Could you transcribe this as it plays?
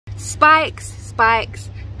spikes,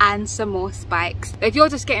 and some more spikes. If you're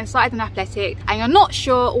just getting started in athletics and you're not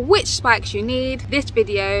sure which spikes you need, this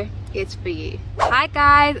video is for you. Hi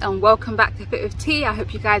guys, and welcome back to Fit with T. I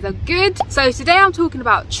hope you guys are good. So today I'm talking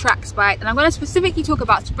about track spike, and I'm going to specifically talk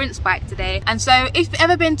about sprint spike today. And so if you've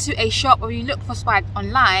ever been to a shop or you look for spike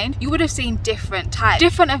online, you would have seen different types.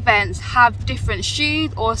 Different events have different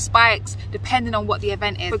shoes or spikes depending on what the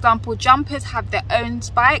event is. For example, jumpers have their own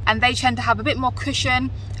spike, and they tend to have a bit more cushion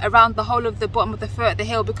around the whole of the bottom of the foot at the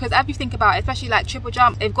heel, because as you think about it, especially like triple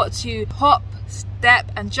jump, they've got to hop, step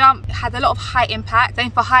and jump. It has a lot of high impact. Same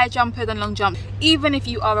for high jumpers and long jump. Even if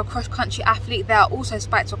you are a cross-country athlete, there are also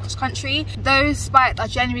spikes for cross-country. Those spikes are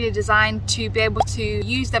generally designed to be able to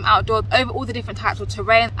use them outdoors over all the different types of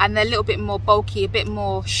terrain, and they're a little bit more bulky, a bit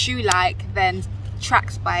more shoe-like than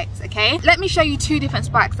track spikes. Okay, let me show you two different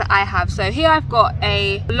spikes that I have. So here I've got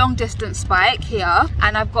a long distance spike here,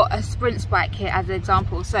 and I've got a sprint spike here as an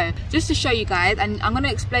example. So just to show you guys, and I'm going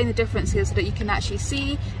to explain the differences so that you can actually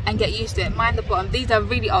see and get used to it. Mind the bottom, these are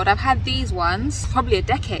really old. I've had these ones probably a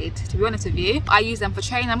decade, to be honest with you. I use them for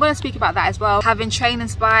training. I'm going to speak about that as well. Having training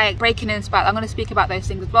spike, breaking in spike, I'm going to speak about those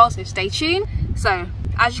things as well, so stay tuned. So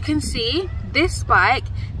as you can see, this spike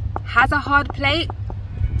has a hard plate.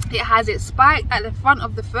 It has its spike at the front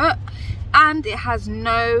of the foot, and it has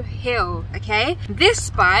no heel. Okay, this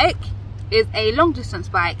spike is a long distance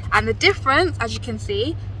spike, and the difference, as you can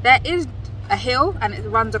see, there is a heel and it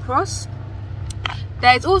runs across.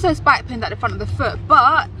 There's also spike pins at the front of the foot,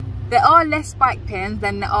 but there are less spike pins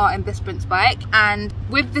than there are in the sprint spike. And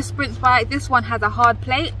with the sprint spike, this one has a hard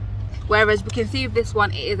plate, whereas we can see with this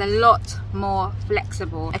one, it is a lot more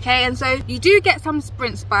flexible. Okay, and so you do get some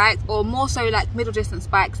sprint spikes, or more so like middle distance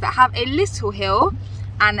spikes, that have a little heel,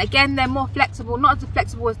 and again they're more flexible, not as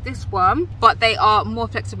flexible as this one, but they are more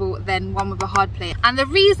flexible than one with a hard plate. And the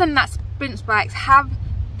reason that sprint spikes have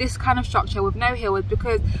this kind of structure with no heel is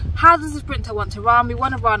because how does a sprinter want to run? We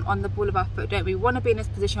want to run on the ball of our foot, don't we? We want to be in this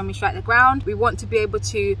position when we strike the ground. We want to be able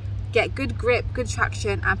to get good grip, good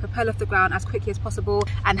traction, and propel off the ground as quickly as possible,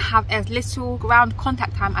 and have as little ground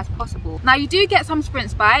contact time as possible. Now you do get some sprint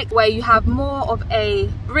spike where you have more of a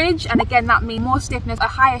bridge, and again that means more stiffness, a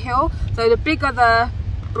higher heel. So the bigger the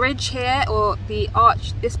bridge here, or the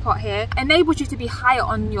arch, this part here, enables you to be higher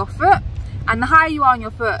on your foot. And the higher you are on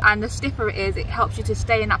your foot and the stiffer it is, it helps you to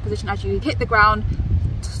stay in that position as you hit the ground,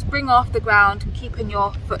 to spring off the ground, keeping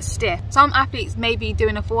your foot stiff. Some athletes maybe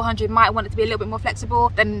doing a 400 might want it to be a little bit more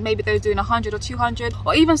flexible than maybe those doing 100 or 200,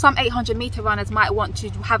 or even some 800-meter runners might want to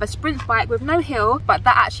have a sprint spike with no heel, but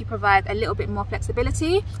that actually provides a little bit more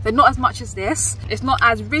flexibility. So not as much as this. It's not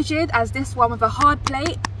as rigid as this one with a hard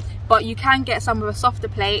plate, but you can get some with a softer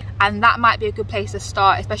plate, and that might be a good place to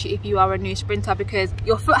start, especially if you are a new sprinter, because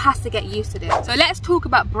your foot has to get used to this. So let's talk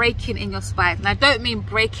about breaking in your spikes. And I don't mean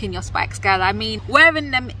breaking your spikes, girl, I mean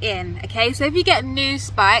wearing them in. Okay, so if you get new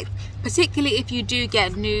spikes, particularly if you do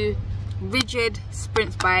get new rigid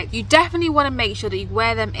sprint spikes, you definitely want to make sure that you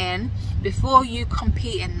wear them in before you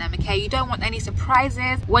compete in them. Okay, you don't want any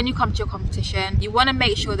surprises when you come to your competition. You want to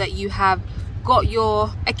make sure that you have got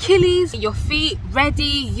your Achilles, your feet ready,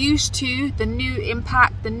 used to the new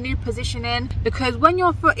impact, the new positioning, because when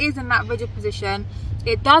your foot is in that rigid position,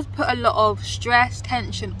 it does put a lot of stress,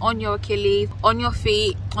 tension on your Achilles, on your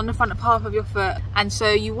feet, on the front half of your foot. And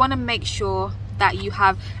so you want to make sure that you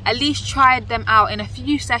have at least tried them out in a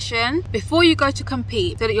few sessions before you go to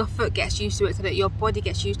compete, so that your foot gets used to it, so that your body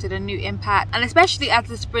gets used to the new impact. And especially as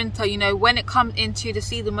a sprinter, you know, when it comes into the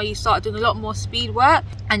season where you start doing a lot more speed work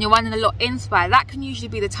and you're running a lot in spike, that can usually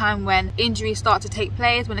be the time when injuries start to take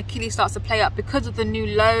place, when Achilles starts to play up because of the new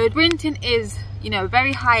load. Sprinting is, you know,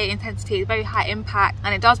 very high intensity, very high impact,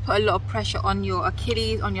 and it does put a lot of pressure on your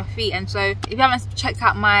Achilles, on your feet. And so if you haven't checked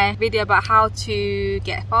out my video about how to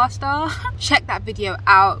get faster, check that video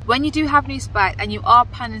out. When you do have new spikes and you are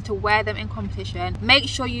planning to wear them in competition, make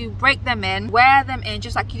sure you break them in, wear them in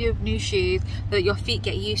just like you do with new shoes, so that your feet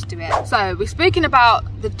get used to it. So we've spoken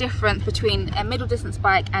about the difference between a middle distance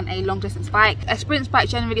spike and a long distance spike. A sprint spike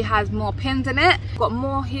generally has more pins in it, got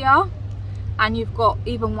more here, and you've got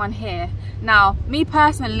even one here. Now me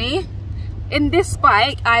personally, in this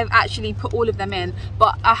spike I've actually put all of them in,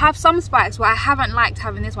 but I have some spikes where I haven't liked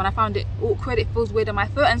having this one. I found it awkward, it feels weird on my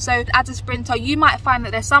foot. And so as a sprinter, you might find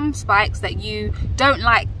that there's some spikes that you don't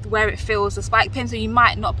like where it feels, the spike pin, so you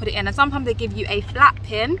might not put it in. And sometimes they give you a flat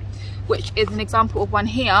pin, which is an example of one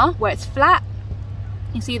here where it's flat,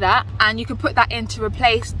 you see that, and you can put that in to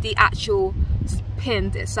replace the actual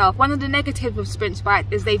pins itself. One of the negatives of sprint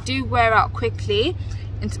spikes is they do wear out quickly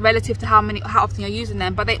relative to how often you're using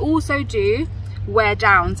them, but they also do wear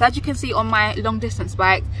down. So as you can see on my long distance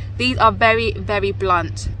spikes, these are very, very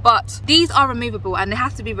blunt, but these are removable and they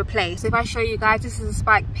have to be replaced. So if I show you guys, this is a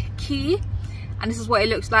spike key and this is what it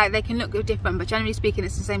looks like. They can look different, but generally speaking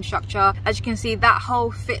it's the same structure. As you can see, that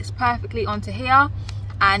hole fits perfectly onto here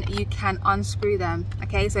and you can unscrew them.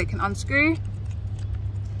 Okay, so it can unscrew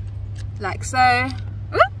like so,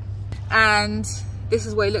 and this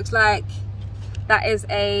is what it looks like. That is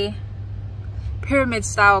a pyramid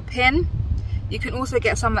style pin. You can also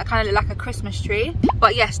get some that kind of look like a Christmas tree.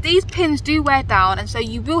 But yes, these pins do wear down, and so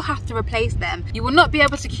you will have to replace them. You will not be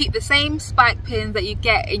able to keep the same spike pins that you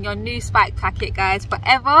get in your new spike packet, guys,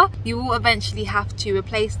 forever. You will eventually have to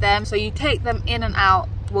replace them. So you take them in and out.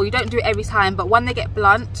 Well, you don't do it every time, but when they get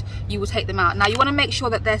blunt, you will take them out. Now, you want to make sure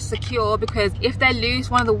that they're secure, because if they're loose,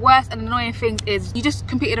 one of the worst and annoying things is you just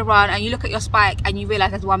completed a run and you look at your spike and you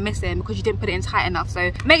realize there's one missing because you didn't put it in tight enough.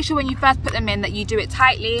 So make sure when you first put them in that you do it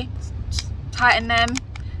tightly, tighten them,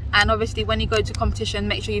 and obviously when you go to competition,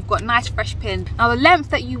 make sure you've got nice fresh pins. Now, the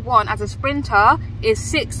length that you want as a sprinter is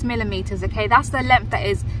 6mm, okay? That's the length that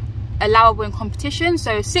is allowable in competition.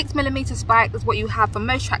 So 6mm spike is what you have for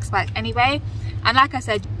most track spikes anyway. And like I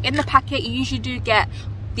said, in the packet you usually do get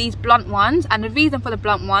these blunt ones, and the reason for the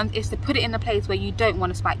blunt ones is to put it in a place where you don't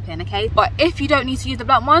want a spike pin, okay? But if you don't need to use the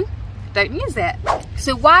blunt one, don't use it.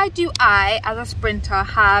 So why do I, as a sprinter,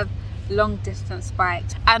 have long distance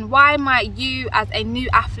spikes? And why might you, as a new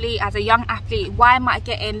athlete, as a young athlete, why might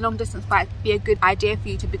getting long distance spikes be a good idea for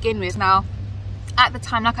you to begin with? Now, at the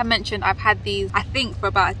time, like I mentioned, I've had these I think for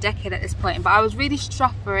about a decade at this point, but I was really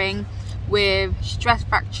suffering with stress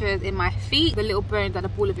fractures in my feet, the little bones at the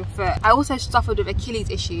ball of your foot. I also suffered with Achilles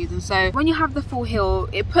issues, and so when you have the full heel,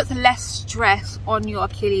 it puts less stress on your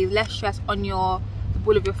Achilles, less stress on the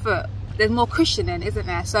ball of your foot. There's more cushioning, isn't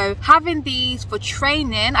there? So having these for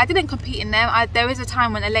training, I didn't compete in them. There is a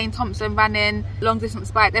time when Elaine Thompson ran in long distance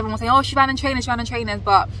spikes, everyone was saying, oh, she ran in trainers,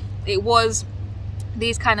 but it was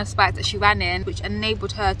these kind of spikes that she ran in which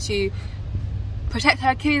enabled her to protect her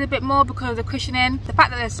Achilles a bit more because of the cushioning. The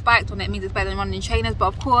fact that they're spiked on it means it's better than running in trainers, but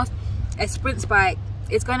of course a sprint spike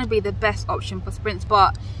is going to be the best option for sprints,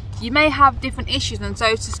 but you may have different issues, and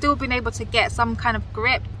so to still being able to get some kind of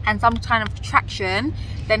grip and some kind of traction,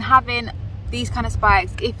 then having these kind of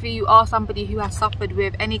spikes, if you are somebody who has suffered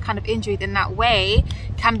with any kind of injury in that way,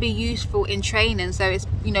 can be useful in training. So it's,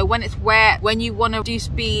 you know, when you want to do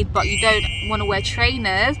speed but you don't want to wear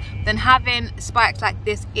trainers, then having spikes like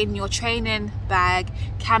this in your training bag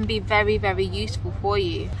can be very, very useful for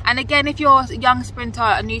you. And again, if you're a young sprinter,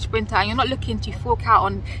 a new sprinter, and you're not looking to fork out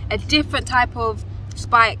on a different type of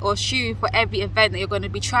spike or shoe for every event that you're going to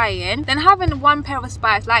be trying, then having one pair of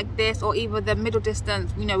spikes like this, or even the middle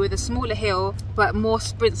distance, you know, with a smaller heel but more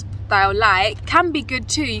sprint style like, can be good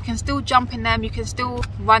too. You can still jump in them, you can still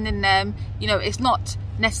run in them. You know, it's not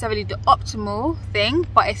necessarily the optimal thing,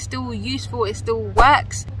 but it's still useful, it still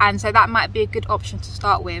works, and so that might be a good option to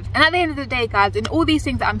start with. And at the end of the day, guys, in all these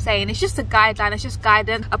things that I'm saying, it's just a guideline, it's just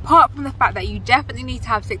guidance. Apart from the fact that you definitely need to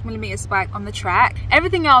have 6mm spike on the track,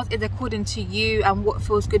 everything else is according to you and what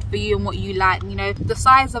feels good for you and what you like. You know, the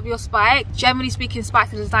size of your spike, generally speaking,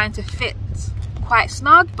 spikes are designed to fit quite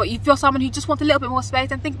snug, but if you're someone who just wants a little bit more space,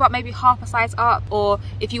 then think about maybe half a size up. Or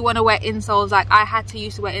if you want to wear insoles, like I had to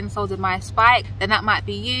used to wear insoles in my spike, then that might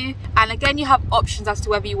be you. And again, you have options as to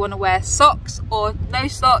whether you want to wear socks or no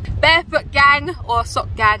sock, barefoot gang or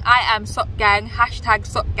sock gang. I am sock gang, hashtag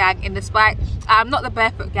sock gang in the spike. I'm not the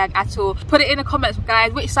barefoot gang at all. Put it in the comments,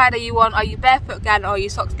 guys, which side are you on? Are you barefoot gang or are you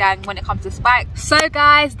socks gang when it comes to spike? So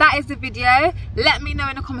guys, that is the video. Let me know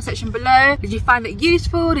in the comment section below, did you find it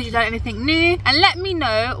useful? Did you learn anything new? And let me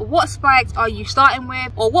know, what spikes are you starting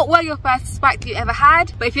with, or what were your first spikes you ever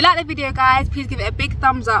had? But if you like the video, guys, please give it a big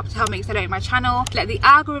thumbs up to help me accelerate my channel. Let the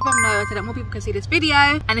algorithm know so that more people can see this video.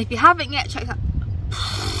 And if you haven't yet checked out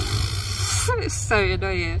it's so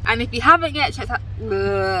annoying. And if you haven't yet checked out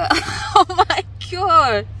oh my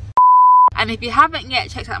god. And if you haven't yet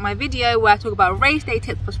checked out my video where I talk about race day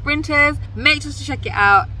tips for sprinters, make sure to check it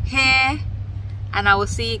out here, and I will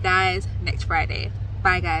see you guys next Friday.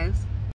 Bye guys.